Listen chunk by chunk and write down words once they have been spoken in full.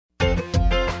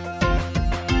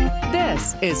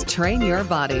This is Train Your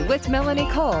Body with Melanie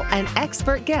Cole and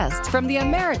expert guests from the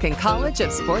American College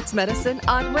of Sports Medicine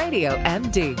on Radio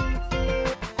MD.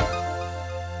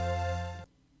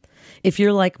 If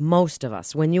you're like most of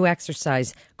us, when you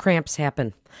exercise, cramps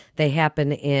happen. They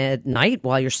happen at night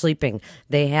while you're sleeping.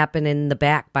 They happen in the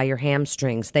back by your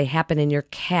hamstrings. They happen in your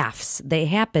calves. They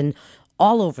happen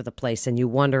all over the place, and you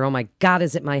wonder, oh my God,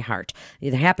 is it my heart?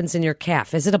 It happens in your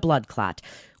calf. Is it a blood clot?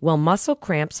 Well, muscle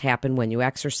cramps happen when you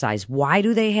exercise. Why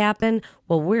do they happen?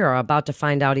 Well, we're about to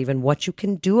find out even what you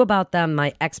can do about them.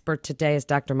 My expert today is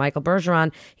Dr. Michael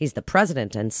Bergeron. He's the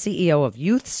president and CEO of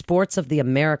Youth Sports of the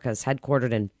Americas,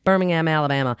 headquartered in Birmingham,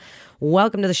 Alabama.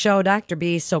 Welcome to the show, Dr.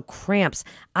 B. So cramps.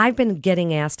 I've been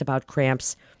getting asked about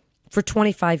cramps for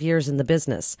 25 years in the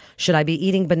business. Should I be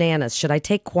eating bananas? Should I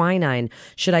take quinine?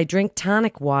 Should I drink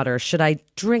tonic water? Should I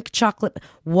drink chocolate?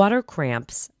 What are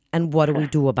cramps, and what do we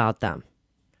do about them?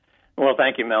 Well,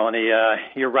 thank you, Melanie.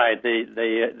 You're right.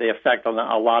 They affect a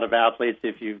lot of athletes.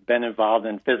 If you've been involved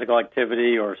in physical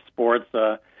activity or sports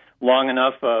long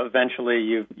enough, eventually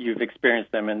you've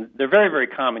experienced them. And they're very, very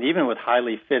common, even with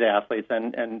highly fit athletes.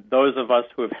 And those of us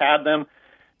who have had them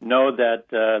know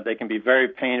that they can be very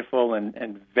painful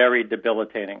and very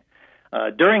debilitating.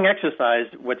 During exercise,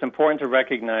 what's important to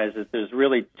recognize is there's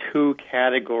really two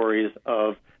categories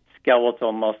of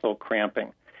skeletal muscle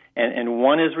cramping. And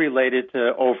one is related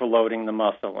to overloading the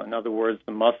muscle. In other words,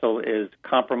 the muscle is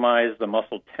compromised, the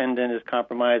muscle tendon is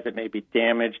compromised, it may be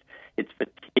damaged, it's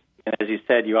fatigued. And as you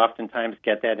said, you oftentimes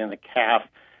get that in the calf,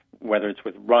 whether it's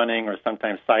with running or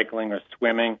sometimes cycling or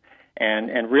swimming.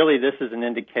 And really, this is an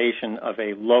indication of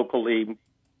a locally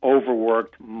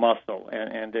overworked muscle,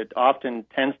 and it often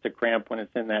tends to cramp when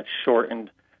it's in that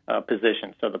shortened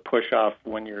position. So the push-off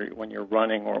when you're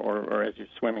running or as you're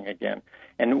swimming again.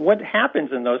 And what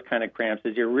happens in those kind of cramps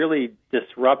is you're really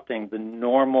disrupting the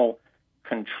normal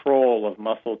control of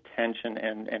muscle tension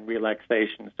and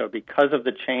relaxation. So because of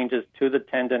the changes to the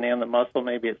tendon and the muscle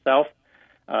maybe itself,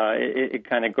 it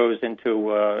kind of goes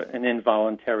into an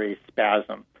involuntary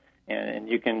spasm. And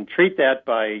you can treat that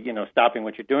by, stopping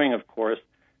what you're doing, of course,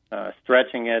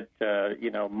 stretching it,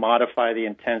 modify the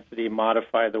intensity,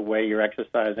 modify the way you're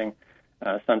exercising,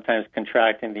 sometimes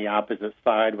contracting the opposite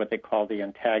side, what they call the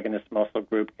antagonist muscle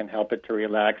group, can help it to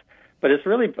relax. But it's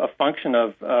really a function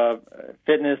of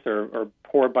fitness or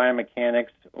poor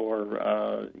biomechanics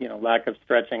or, lack of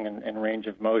stretching and range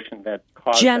of motion that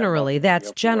causes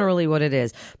that's generally what it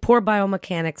is. Poor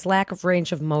biomechanics, lack of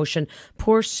range of motion,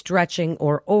 poor stretching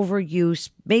or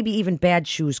overuse, maybe even bad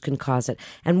shoes can cause it.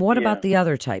 And what about the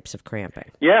other types of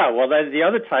cramping? Yeah, well, the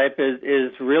other type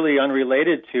is really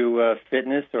unrelated to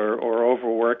fitness or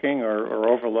overworking or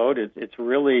overload. It's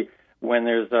really when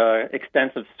there's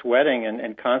extensive sweating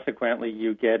and consequently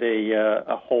you get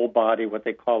a whole body, what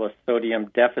they call a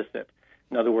sodium deficit.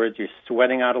 In other words, you're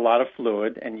sweating out a lot of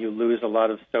fluid and you lose a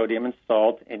lot of sodium and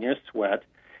salt in your sweat,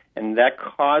 and that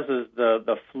causes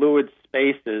the fluid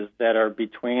spaces that are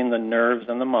between the nerves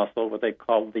and the muscle, what they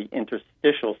call the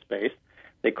interstitial space,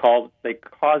 they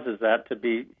causes that to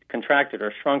be contracted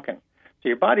or shrunken. So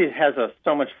your body has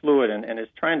so much fluid and is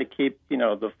trying to keep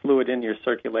the fluid in your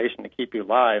circulation to keep you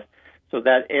alive. So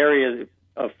that area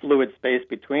of fluid space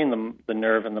between the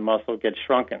nerve and the muscle gets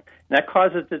shrunken. And that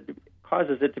causes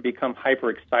it to become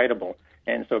hyperexcitable.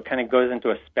 And so it kind of goes into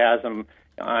a spasm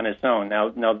on its own.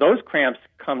 Now those cramps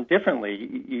come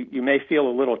differently. You may feel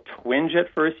a little twinge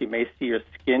at first. You may see your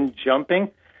skin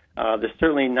jumping. They're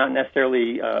certainly not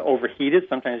necessarily overheated.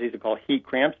 Sometimes these are called heat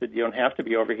cramps that you don't have to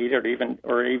be overheated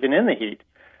or even in the heat.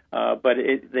 But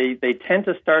they tend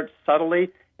to start subtly,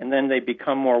 and then they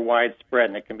become more widespread,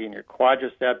 and it can be in your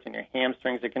quadriceps and your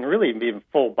hamstrings. It can really be in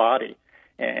full body,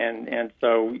 and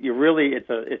so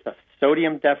it's a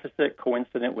sodium deficit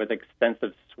coincident with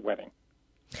extensive sweating.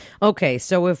 Okay,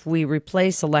 so if we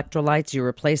replace electrolytes, you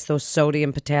replace those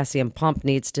sodium, potassium pump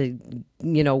needs to,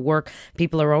 work.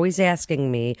 People are always asking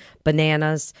me,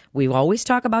 bananas. We always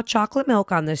talk about chocolate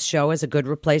milk on this show as a good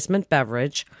replacement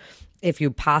beverage if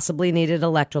you possibly needed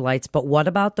electrolytes. But what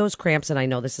about those cramps, and I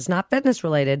know this is not fitness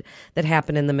related, that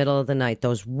happen in the middle of the night,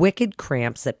 those wicked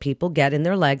cramps that people get in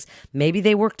their legs? Maybe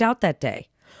they worked out that day,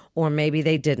 or maybe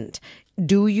they didn't.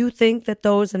 Do you think that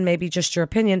those, and maybe just your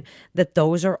opinion, that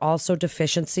those are also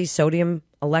deficiency, sodium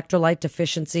electrolyte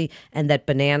deficiency, and that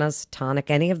bananas,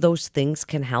 tonic, any of those things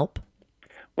can help?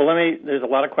 Well, there's a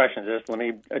lot of questions there, so let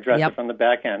me address it from the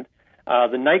back end.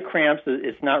 The night cramps,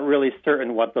 it's not really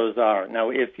certain what those are. Now,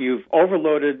 if you've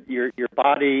overloaded your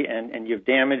body and you've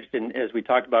damaged, and as we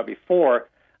talked about before,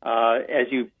 as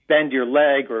you bend your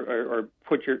leg or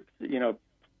put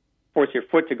force your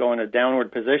foot to go in a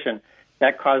downward position,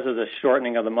 that causes a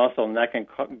shortening of the muscle, and that can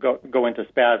go into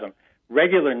spasm.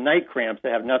 Regular night cramps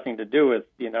that have nothing to do with,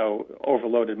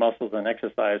 overloaded muscles and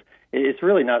exercise, it's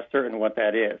really not certain what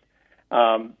that is.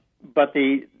 But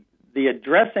the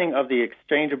addressing of the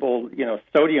exchangeable,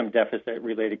 sodium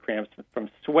deficit-related cramps from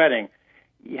sweating,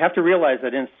 you have to realize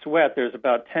that in sweat there's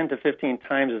about 10 to 15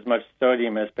 times as much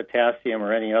sodium as potassium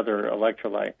or any other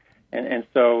electrolyte. And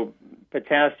so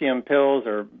potassium pills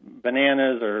or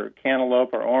bananas or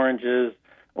cantaloupe or oranges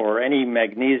or any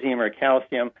magnesium or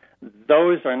calcium,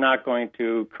 those are not going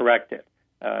to correct it.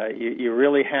 You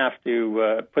really have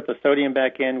to put the sodium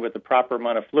back in with the proper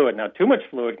amount of fluid. Now, too much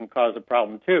fluid can cause a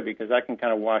problem, too, because that can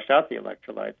kind of wash out the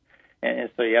electrolytes, and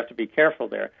so you have to be careful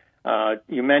there.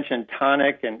 You mentioned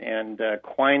tonic and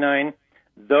quinine.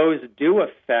 Those do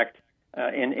affect,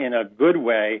 in a good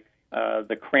way,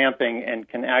 the cramping and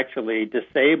can actually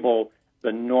disable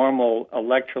the normal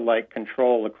electrolyte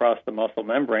control across the muscle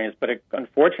membranes, but it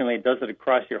unfortunately does it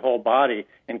across your whole body,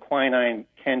 and quinine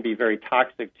can be very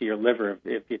toxic to your liver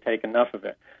if you take enough of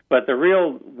it. But the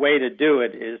real way to do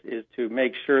it is to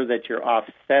make sure that you're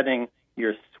offsetting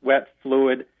your sweat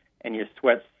fluid and your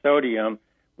sweat sodium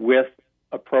with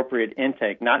appropriate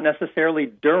intake, not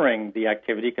necessarily during the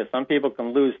activity, because some people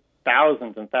can lose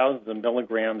thousands and thousands of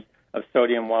milligrams of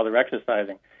sodium while they're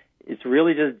exercising. It's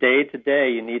really just day to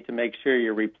day. You need to make sure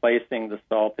you're replacing the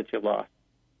salt that you lost.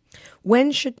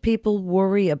 When should people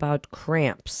worry about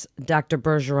cramps, Dr.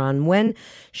 Bergeron? When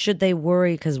should they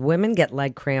worry? Because women get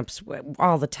leg cramps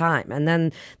all the time, and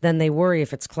then they worry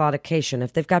if it's claudication,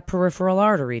 if they've got peripheral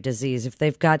artery disease, if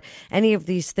they've got any of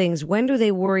these things. When do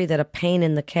they worry that a pain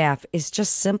in the calf is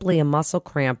just simply a muscle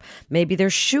cramp? Maybe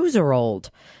their shoes are old.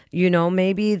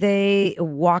 Maybe they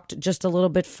walked just a little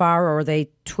bit far, or they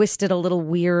twisted a little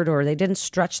weird, or they didn't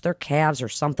stretch their calves or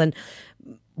something.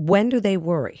 When do they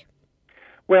worry?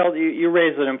 Well, you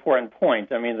raised an important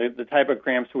point. I mean, the type of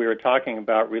cramps we were talking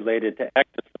about related to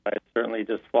exercise certainly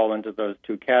just fall into those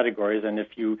two categories. And if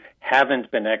you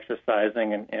haven't been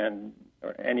exercising and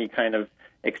or any kind of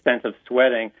extensive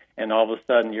sweating, and all of a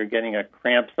sudden you're getting a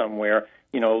cramp somewhere,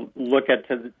 look at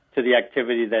to the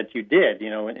activity that you did,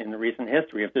 in the recent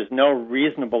history. If there's no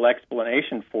reasonable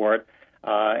explanation for it,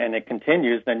 and it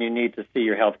continues, then you need to see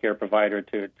your healthcare provider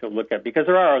to look at, because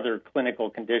there are other clinical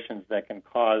conditions that can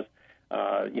cause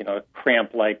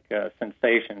cramp-like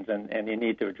sensations, and you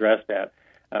need to address that.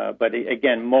 But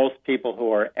again, most people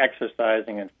who are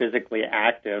exercising and physically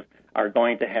active are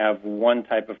going to have one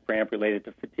type of cramp related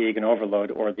to fatigue and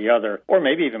overload, or the other, or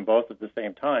maybe even both at the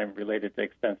same time related to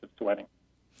extensive sweating.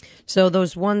 So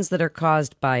those ones that are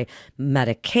caused by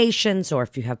medications, or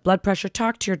if you have blood pressure,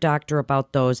 talk to your doctor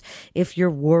about those. If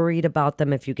you're worried about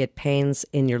them, if you get pains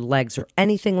in your legs or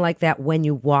anything like that when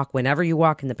you walk, whenever you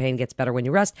walk, and the pain gets better when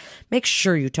you rest, make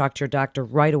sure you talk to your doctor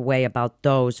right away about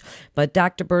those. But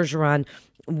Dr. Bergeron,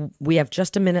 we have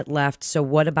just a minute left. So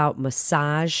what about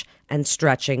massage and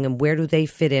stretching, and where do they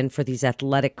fit in for these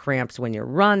athletic cramps when you're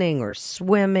running or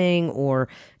swimming or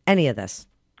any of this?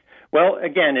 Well,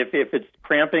 again, if it's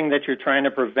cramping that you're trying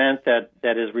to prevent that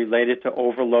is related to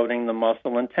overloading the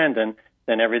muscle and tendon,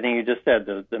 then everything you just said,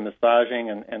 the massaging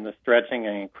and the stretching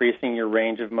and increasing your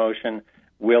range of motion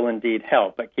will indeed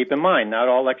help. But keep in mind, not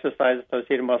all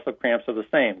exercise-associated muscle cramps are the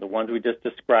same. The ones we just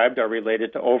described are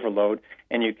related to overload,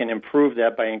 and you can improve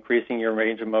that by increasing your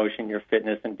range of motion, your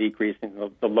fitness, and decreasing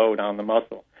the load on the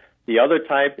muscle. The other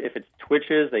type, if it's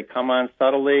twitches, they come on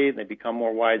subtly, they become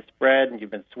more widespread, and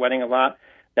you've been sweating a lot,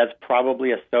 that's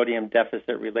probably a sodium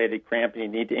deficit-related cramp, and you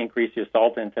need to increase your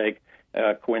salt intake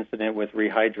coincident with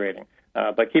rehydrating.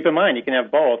 But keep in mind, you can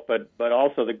have both, but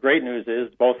also the great news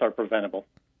is both are preventable.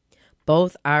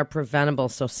 Both are preventable,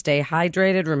 so stay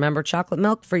hydrated. Remember chocolate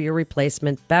milk for your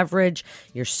replacement beverage,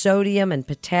 your sodium and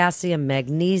potassium,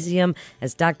 magnesium.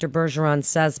 As Dr. Bergeron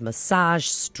says, massage,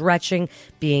 stretching,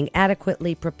 being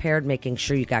adequately prepared, making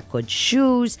sure you got good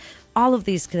shoes. All of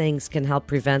these things can help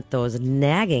prevent those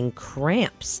nagging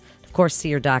cramps. Of course, see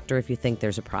your doctor if you think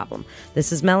there's a problem.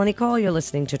 This is Melanie Cole. You're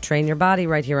listening to Train Your Body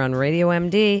right here on Radio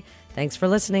MD. Thanks for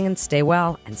listening, and stay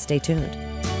well and stay tuned.